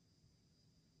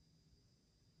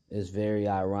 it's very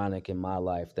ironic in my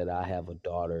life that I have a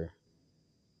daughter,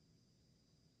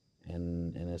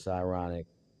 and it's ironic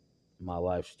my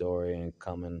life story and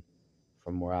coming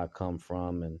from where I come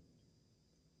from and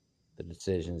the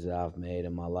decisions that I've made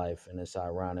in my life, and it's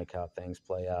ironic how things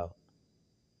play out,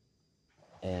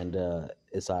 and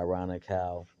it's ironic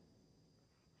how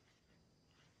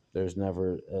there's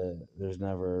never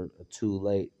a too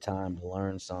late time to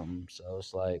learn something. So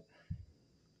it's like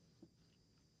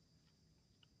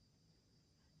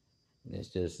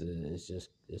it's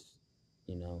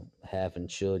you know, having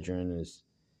children is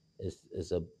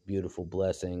a beautiful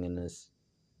blessing, and it's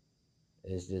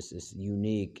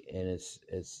unique, and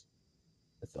it's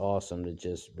awesome to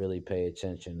just really pay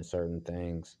attention to certain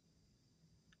things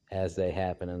as they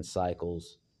happen in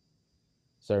cycles.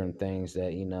 Certain things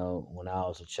that, you know, when I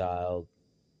was a child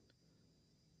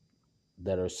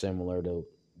that are similar to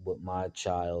what my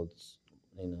child's,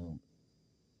 you know,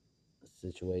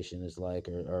 situation is like,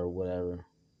 or whatever.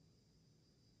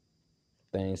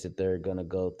 Things that they're gonna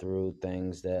go through,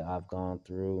 things that I've gone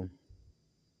through.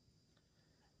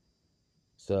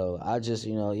 So I just,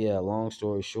 you know, yeah, long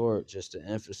story short, just the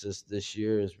emphasis this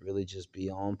year is really just be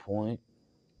on point,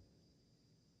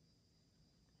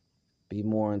 be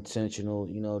more intentional,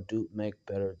 you know, do make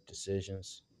better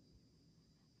decisions,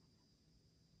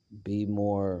 be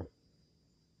more,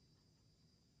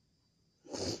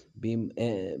 be,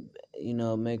 you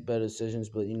know, make better decisions,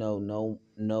 but, you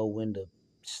know when to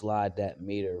slide that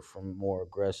meter from more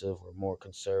aggressive or more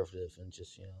conservative, and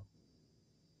just, you know,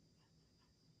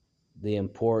 the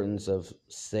importance of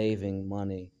saving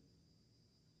money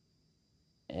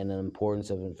and the importance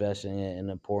of investing it and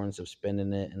the importance of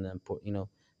spending it and you know,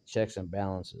 checks and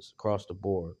balances across the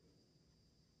board.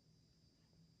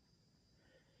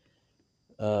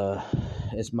 uh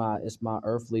it's my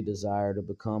earthly desire to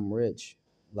become rich,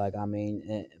 like, I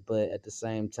mean, but at the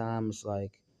same time it's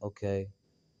like, okay,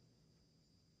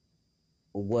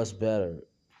 what's better,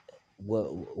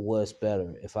 what's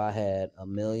better if I had $1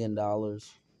 million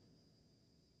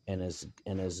and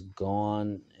it's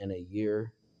gone in a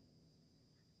year,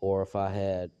 or if I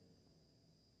had,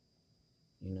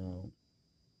 you know,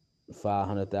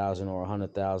 500,000 or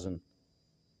 100,000,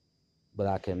 but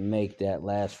I can make that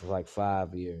last for like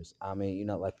 5 years. I mean, you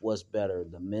know, like, what's better,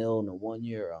 the mill in the 1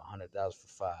 year or 100,000 for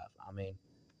five? I mean,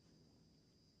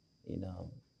 you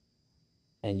know,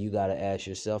 and you got to ask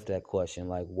yourself that question,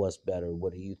 like, what's better?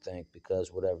 What do you think?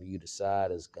 Because whatever you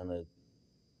decide is gonna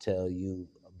tell you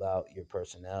about your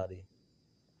personality.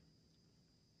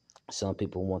 Some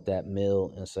people want that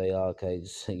mill and say, oh, okay,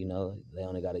 just, you know, they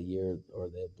only got a year or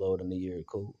they'll blow it in a year,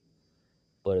 cool.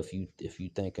 But if you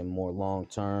thinking more long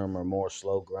term or more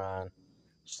slow grind,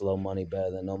 slow money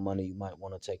better than no money, you might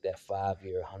want to take that 5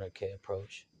 year, 100K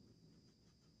approach.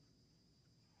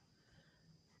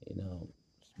 You know,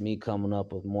 me coming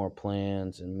up with more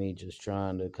plans and me just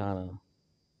trying to kind of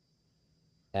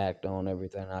act on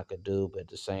everything I could do, but at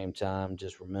the same time,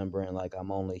 just remembering, like,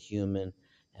 I'm only human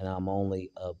and I'm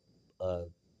only a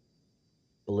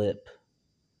blip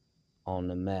on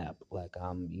the map. Like,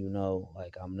 I'm, you know,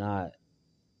 like, I'm not,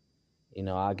 you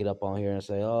know, I get up on here and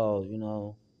say, oh, you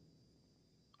know,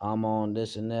 I'm on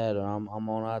this and that, or I'm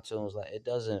on iTunes. Like, it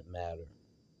doesn't matter.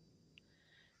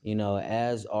 You know,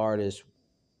 as artists,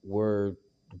 we're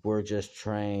we're just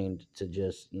trained to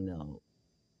just, you know,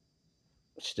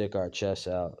 stick our chests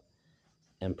out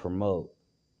and promote,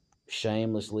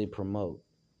 shamelessly promote.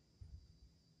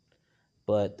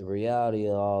 But the reality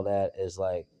of all that is,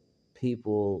 like,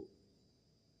 people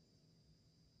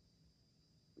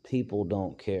people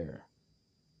don't care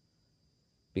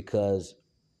because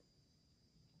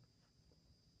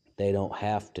they don't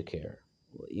have to care.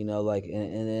 You know, like,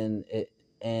 and then it,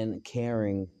 and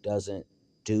caring doesn't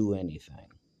do anything,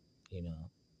 you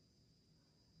know.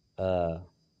 Uh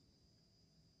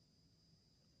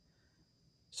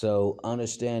so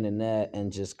understanding that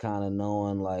and just kind of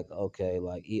knowing, like, okay,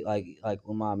 like, like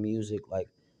with my music, like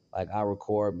I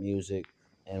record music,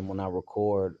 and when I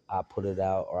record I put it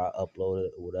out or I upload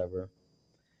it or whatever.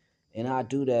 And I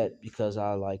do that because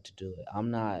I like to do it.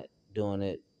 I'm not doing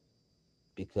it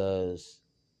because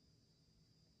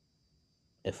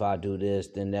if I do this,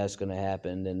 then that's gonna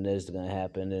happen, then this is gonna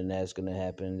happen, then that's gonna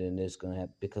happen, then this is gonna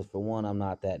happen. Because for one, I'm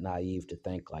not that naive to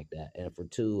think like that, and for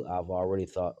two, I've already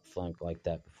thought like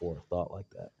that before, thought like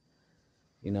that.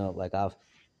 You know, like,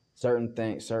 certain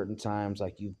things, certain times,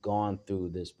 like you've gone through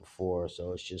this before,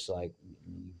 so it's just like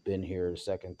you've been here the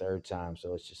second, third time,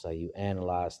 so it's just like you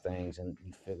analyze things and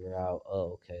you figure out,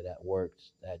 oh, okay, that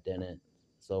worked, that didn't,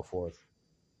 so forth.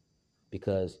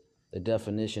 Because the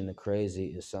definition of crazy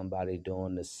is somebody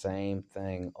doing the same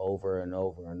thing over and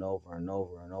over and over and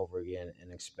over and over again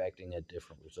and expecting a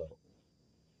different result.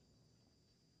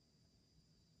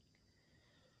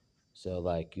 So,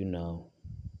 like,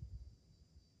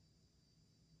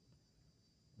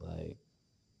 like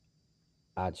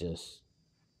I just,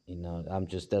 I'm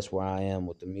just, that's where I am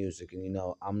with the music. And,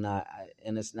 I'm not,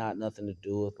 and it's not nothing to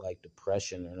do with like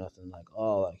depression or nothing like,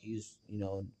 oh, like he's,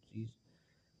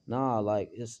 nah,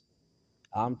 like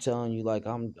I'm telling you, like,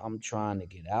 I'm trying to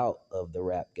get out of the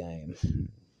rap game.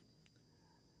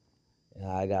 And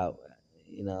I got,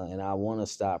 and I want to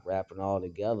stop rapping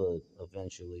altogether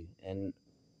eventually. And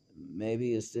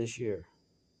maybe it's this year.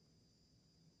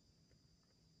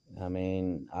 I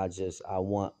mean, I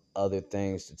want other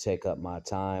things to take up my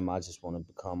time. I just want to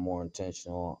become more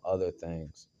intentional on other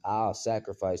things. I'll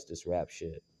sacrifice this rap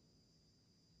shit.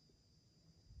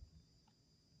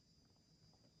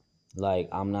 Like,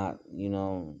 I'm not,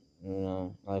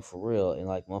 like for real. And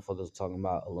like motherfuckers talking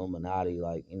about Illuminati,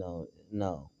 like,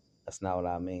 no, that's not what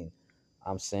I mean.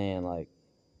 I'm saying like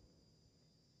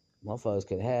motherfuckers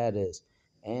could have this,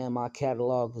 and my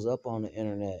catalog is up on the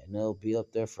internet and it'll be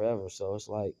up there forever. So it's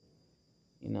like,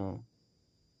 you know,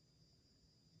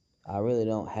 I really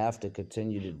don't have to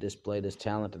continue to display this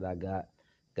talent that I got.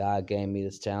 God gave me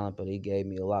this talent, but He gave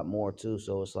me a lot more too.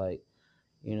 So it's like,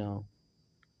 you know,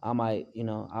 I might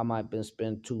been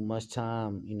spend too much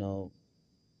time,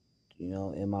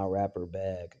 in my rapper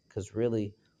bag. Cause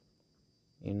really,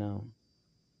 you know,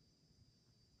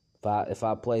 if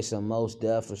I play some Mos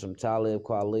Def or some Talib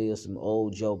Kweli or some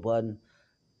old Joe Budden,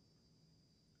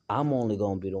 I'm only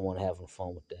gonna be the one having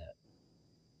fun with that.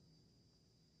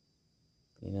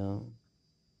 You know,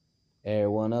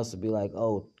 everyone else would be like,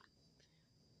 "Oh,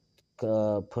 put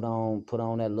on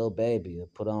that little baby, or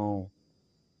put on,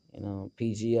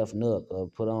 PGF Nook, or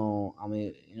put on, I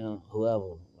mean,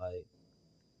 whoever."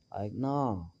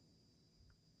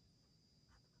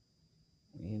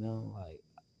 No, like,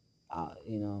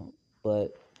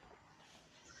 but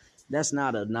that's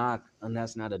not a knock, and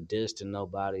that's not a diss to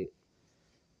nobody.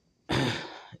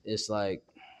 It's like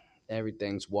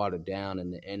everything's watered down,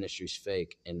 and the industry's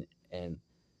fake, and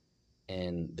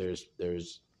there's,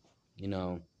 you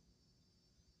know,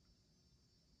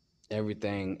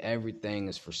 everything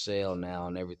is for sale now,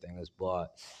 and everything is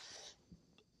bought,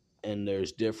 and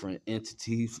there's different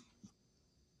entities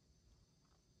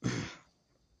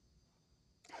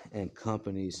and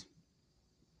companies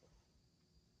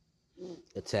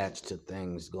attached to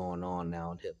things going on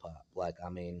now in hip hop. Like, I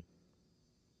mean,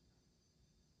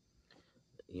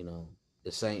 you know,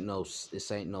 this ain't no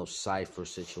cipher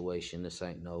situation. This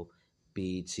ain't no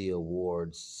BET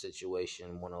Awards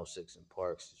situation, 106 and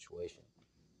Park situation.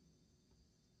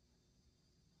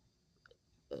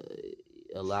 Uh,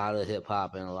 a lot of hip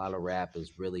hop and a lot of rap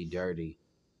is really dirty,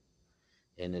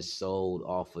 and it's sold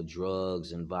off of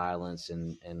drugs and violence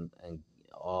and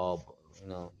all,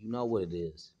 you know what it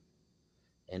is,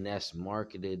 and that's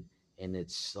marketed and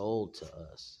it's sold to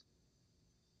us,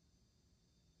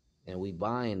 and we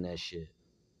buying that shit.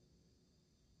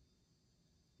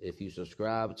 If you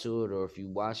subscribe to it or if you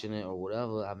watching it or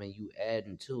whatever, I mean, you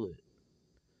adding to it,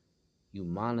 you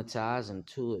monetizing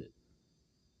to it,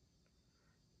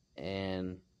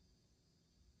 and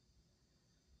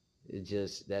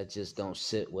that just don't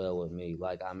sit well with me.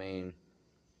 Like, I mean,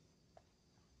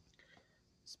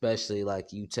 especially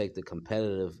like you take the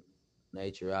competitive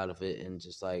nature out of it and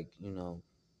just like,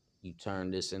 you turn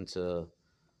this into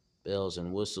bells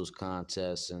and whistles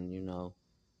contest, and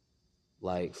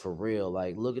like, for real,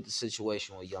 like, look at the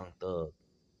situation with Young Thug.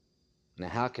 Now,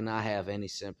 how can I have any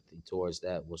sympathy towards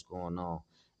that? What's going on?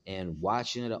 And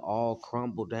watching it all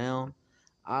crumble down,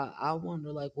 I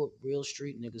wonder like what real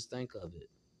street niggas think of it.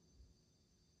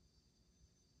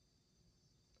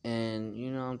 And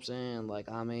you know what I'm saying? Like,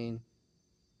 I mean,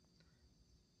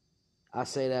 I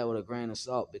say that with a grain of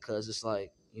salt because it's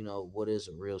like, what is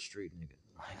a real street nigga?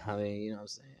 Like, I mean, you know what I'm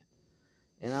saying?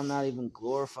 And I'm not even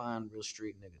glorifying real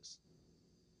street niggas.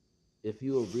 If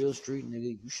you a real street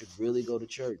nigga, you should really go to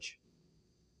church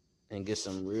and get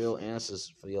some real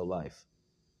answers for your life.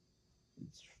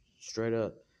 Straight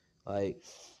up. Like,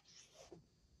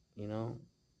 you know,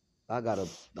 I got a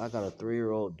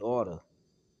 3-year-old daughter,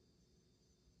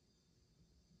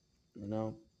 you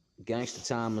know. Gangster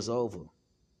time is over.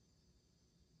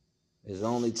 It's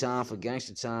only time for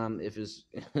gangster time if it's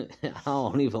I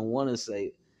don't even want to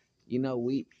say,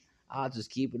 we I'll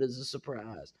just keep it as a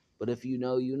surprise. But if you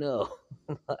know, you know.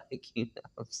 Like, you know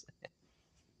what I'm saying?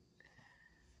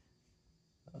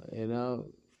 You know?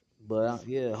 But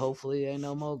yeah, hopefully ain't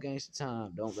no more gangster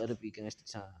time. Don't let it be gangster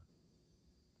time.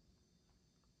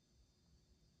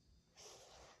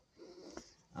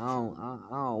 I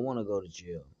don't want to go to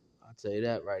jail. I'll tell you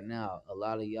that right now. A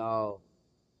lot of y'all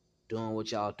doing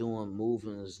what y'all doing,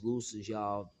 moving as loose as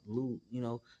y'all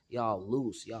y'all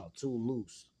loose. Y'all too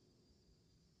loose.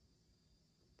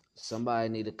 Somebody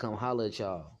need to come holler at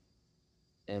y'all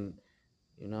and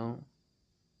you know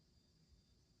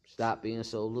stop being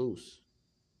so loose.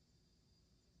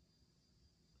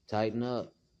 Tighten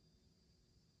up.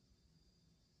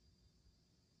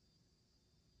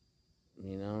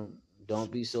 You know, don't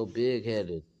be so big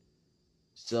headed,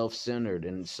 self centered,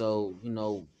 and so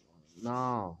no,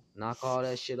 knock all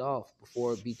that shit off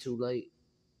before it be too late.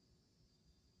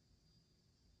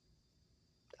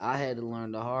 I had to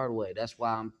learn the hard way. That's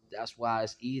why That's why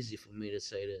it's easy for me to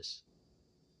say this.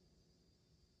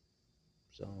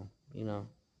 So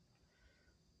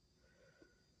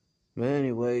But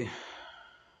anyway,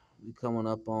 we coming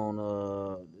up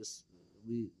on this.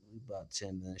 We about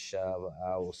 10 minutes shy of an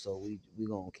hour, so we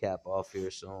gonna cap off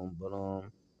here soon. But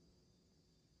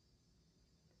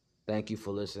thank you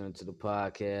for listening to the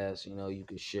podcast. You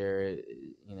can share it.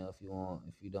 If you want.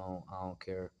 If you don't, I don't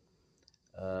care.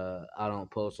 I don't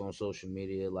post on social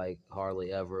media like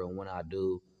hardly ever, and when I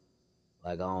do,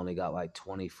 like I only got like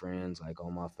 20 friends like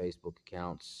on my Facebook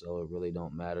accounts, so it really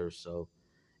don't matter. So,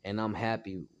 and I'm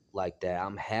happy like that.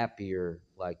 I'm happier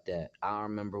like that. I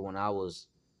remember when I was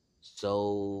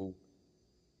so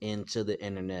into the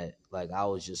internet, like I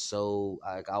was just so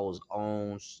like I was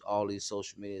on all these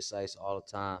social media sites all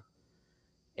the time,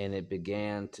 and it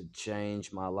began to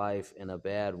change my life in a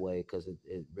bad way because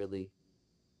it really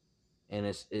and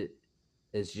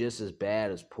it's just as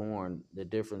bad as porn. The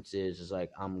difference is like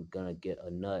I'm gonna get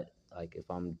a nut like if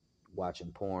I'm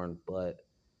watching porn, but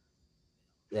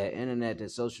that internet,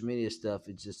 that social media stuff,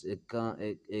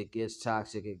 it gets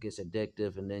toxic, it gets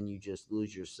addictive, and then you just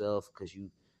lose yourself because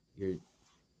you're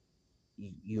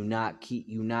you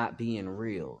not being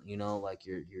real. Like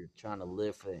you're trying to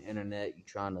live for the internet. You're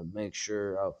trying to make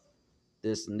sure of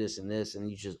this and this and this, and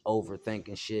you just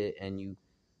overthinking shit, and you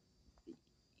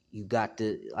got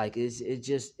to like it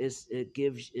gives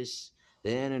it's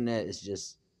the internet is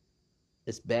just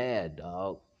it's bad,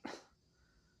 dog.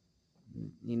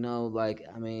 Like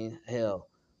I mean, hell,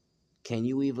 can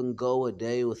you even go a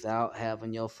day without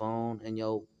having your phone in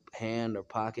your hand or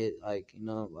pocket? Like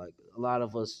like a lot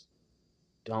of us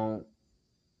don't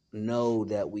know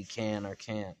that we can or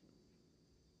can't.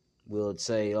 We'll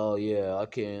say, "Oh yeah, I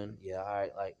can." Yeah, all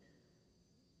right. Like,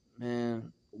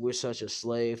 man, we're such a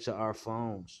slave to our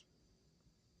phones.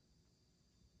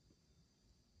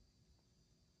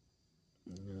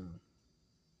 Yeah.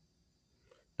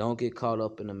 Don't get caught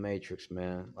up in the matrix,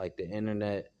 man. Like the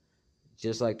internet,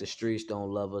 just like the streets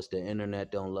don't love us, the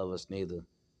internet don't love us neither.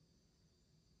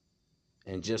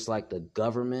 And just like the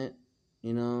government,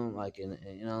 like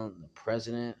the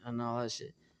president and all that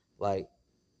shit, like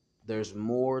there's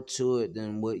more to it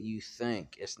than what you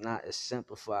think. It's not as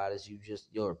simplified as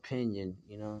your opinion.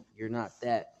 You're not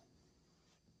that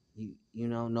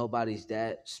nobody's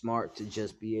that smart to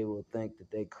just be able to think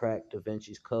that they cracked Da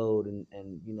Vinci's code and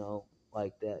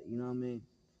like that. You know what I mean?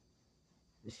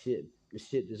 The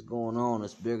shit that's going on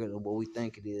is bigger than what we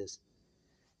think it is.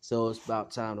 So it's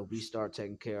about time that we start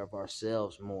taking care of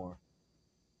ourselves more.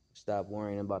 Stop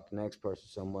worrying about the next person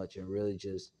so much and really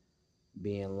just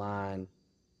be in line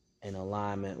in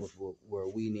alignment with where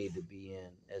we need to be in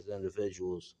as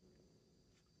individuals.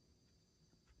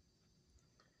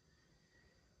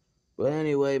 But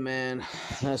anyway, man,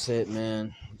 that's it,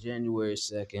 man. January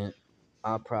 2nd,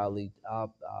 I'll probably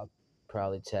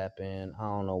tap in. I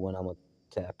don't know when I'm gonna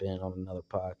tap in on another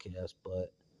podcast, but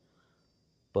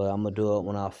I'm gonna do it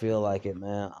when I feel like it,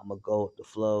 man. I'm gonna go with the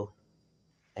flow.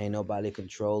 Ain't nobody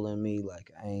controlling me. Like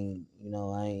I ain't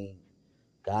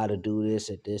gotta do this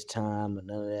at this time and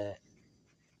none of that.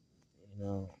 You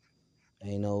know,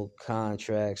 ain't no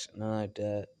contracts, none like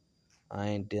that. I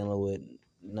ain't dealing with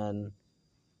nothing.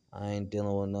 I ain't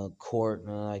dealing with no court,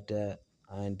 nothing like that.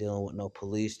 I ain't dealing with no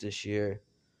police this year.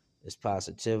 It's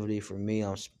positivity for me.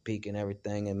 I'm speaking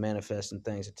everything and manifesting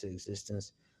things into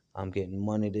existence. I'm getting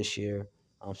money this year.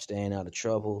 I'm staying out of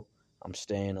trouble. I'm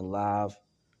staying alive.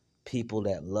 People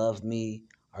that love me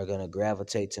are going to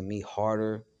gravitate to me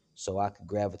harder so I can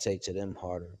gravitate to them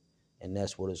harder. And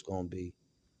that's what it's going to be.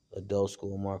 Adult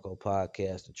School Marco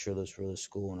Podcast, the trillest, realest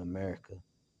school in America.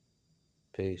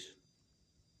 Peace.